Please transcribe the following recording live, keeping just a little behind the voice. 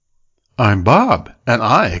I'm Bob, and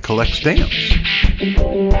I collect stamps.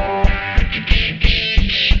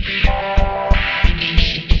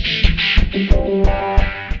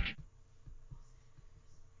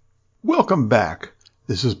 Welcome back.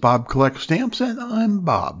 This is Bob Collects Stamps, and I'm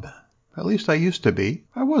Bob. At least I used to be.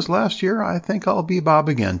 I was last year. I think I'll be Bob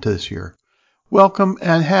again this year. Welcome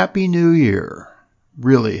and Happy New Year.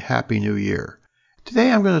 Really, Happy New Year.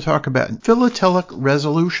 Today I'm going to talk about philatelic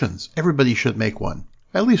resolutions. Everybody should make one.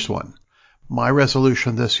 At least one. My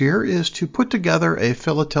resolution this year is to put together a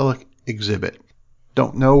philatelic exhibit.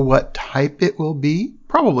 Don't know what type it will be.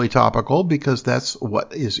 Probably topical because that's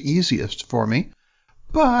what is easiest for me.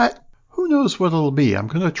 But who knows what it'll be. I'm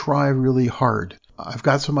going to try really hard. I've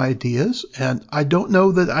got some ideas, and I don't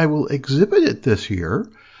know that I will exhibit it this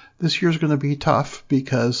year. This year's going to be tough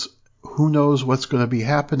because who knows what's going to be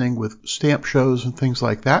happening with stamp shows and things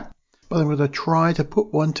like that. But I'm going to try to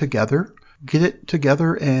put one together, get it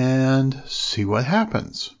together, and see what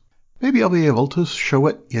happens. Maybe I'll be able to show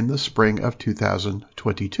it in the spring of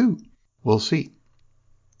 2022. We'll see.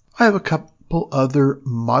 I have a couple other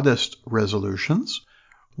modest resolutions.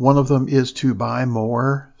 One of them is to buy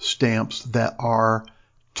more stamps that are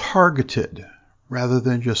targeted rather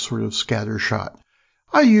than just sort of scattershot.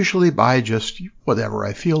 I usually buy just whatever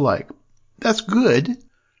I feel like. That's good,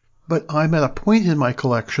 but I'm at a point in my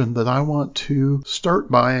collection that I want to start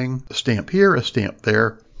buying a stamp here, a stamp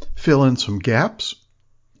there, fill in some gaps,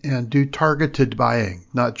 and do targeted buying,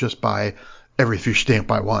 not just buy every fish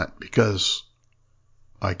stamp I want, because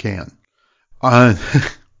I can. And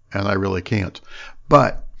I really can't.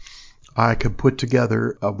 But I can put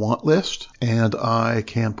together a want list, and I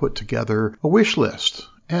can put together a wish list,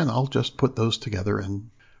 and I'll just put those together and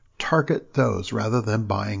target those rather than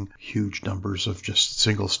buying huge numbers of just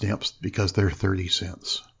single stamps because they're 30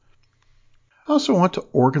 cents. I also want to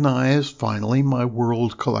organize, finally, my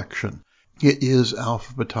world collection. It is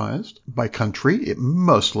alphabetized by country.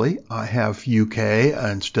 Mostly, I have UK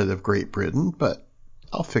instead of Great Britain, but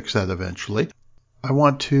I'll fix that eventually. I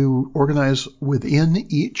want to organize within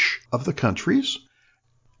each of the countries.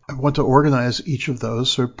 I want to organize each of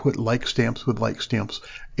those, so put like stamps with like stamps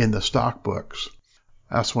in the stock books.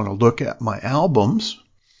 I also want to look at my albums,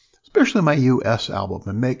 especially my US album,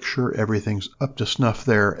 and make sure everything's up to snuff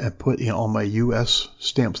there and put in all my US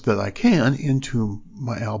stamps that I can into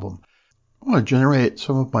my album. I want to generate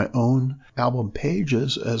some of my own album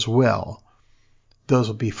pages as well. Those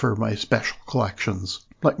will be for my special collections.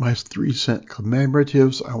 Like my 3-cent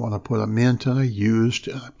commemoratives, I want to put a mint and a used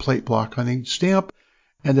and a plate block on each stamp.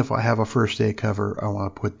 And if I have a first day cover, I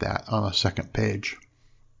want to put that on a second page.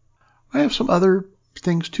 I have some other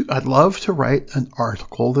things too. I'd love to write an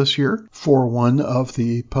article this year for one of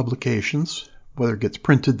the publications. Whether it gets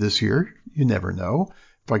printed this year, you never know.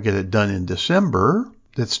 If I get it done in December,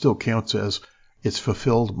 that still counts as it's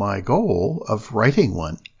fulfilled my goal of writing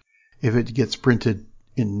one. If it gets printed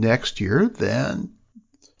in next year, then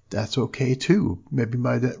that's okay too. Maybe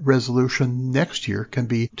my resolution next year can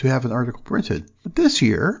be to have an article printed. But this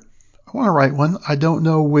year, I want to write one. I don't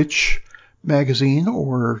know which magazine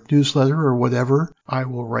or newsletter or whatever I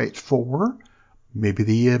will write for. Maybe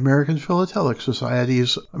the American Philatelic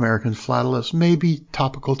Society's American Philatelist, maybe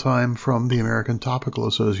Topical Time from the American Topical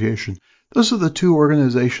Association. Those are the two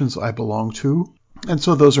organizations I belong to, and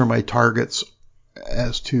so those are my targets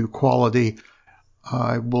as to quality.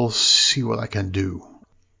 I will see what I can do.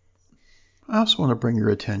 I also want to bring your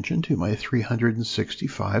attention to my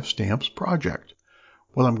 365 stamps project.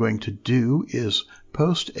 What I'm going to do is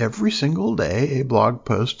post every single day a blog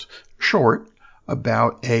post short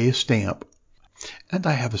about a stamp. And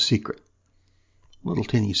I have a secret, little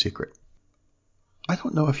teeny secret. I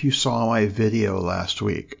don't know if you saw my video last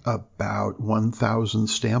week about 1,000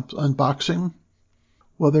 stamps unboxing.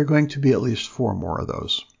 Well, there are going to be at least 4 more of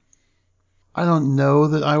those. I don't know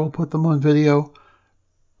that I will put them on video,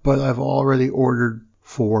 but I've already ordered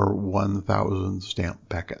for 1,000 stamp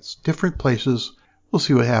packets. Different places. We'll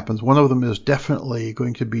see what happens. One of them is definitely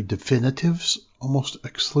going to be definitives, almost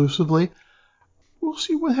exclusively. We'll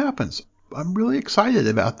see what happens. I'm really excited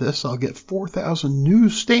about this. I'll get 4,000 new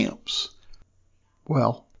stamps.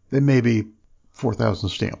 Well, they may be 4,000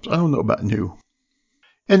 stamps. I don't know about new.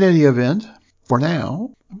 In any event, for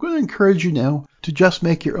now, I'm going to encourage you now to just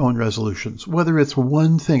make your own resolutions. Whether it's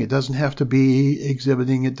one thing, it doesn't have to be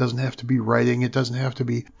exhibiting, it doesn't have to be writing, it doesn't have to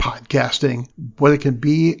be podcasting. What it can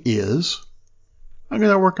be is, I'm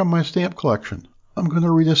going to work on my stamp collection. I'm going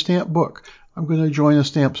to read a stamp book. I'm going to join a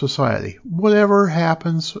stamp society. Whatever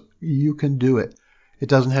happens, you can do it. It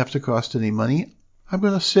doesn't have to cost any money. I'm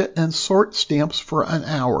going to sit and sort stamps for an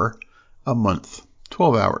hour a month,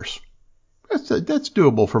 12 hours. That's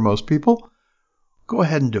doable for most people. Go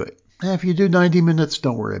ahead and do it. And if you do 90 minutes,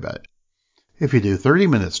 don't worry about it. If you do 30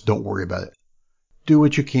 minutes, don't worry about it. Do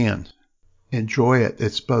what you can. Enjoy it.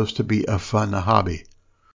 It's supposed to be a fun hobby.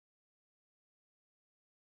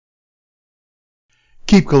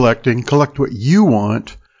 Keep collecting. Collect what you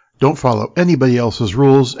want. Don't follow anybody else's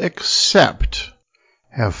rules except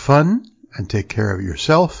have fun and take care of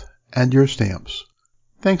yourself and your stamps.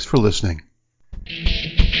 Thanks for listening.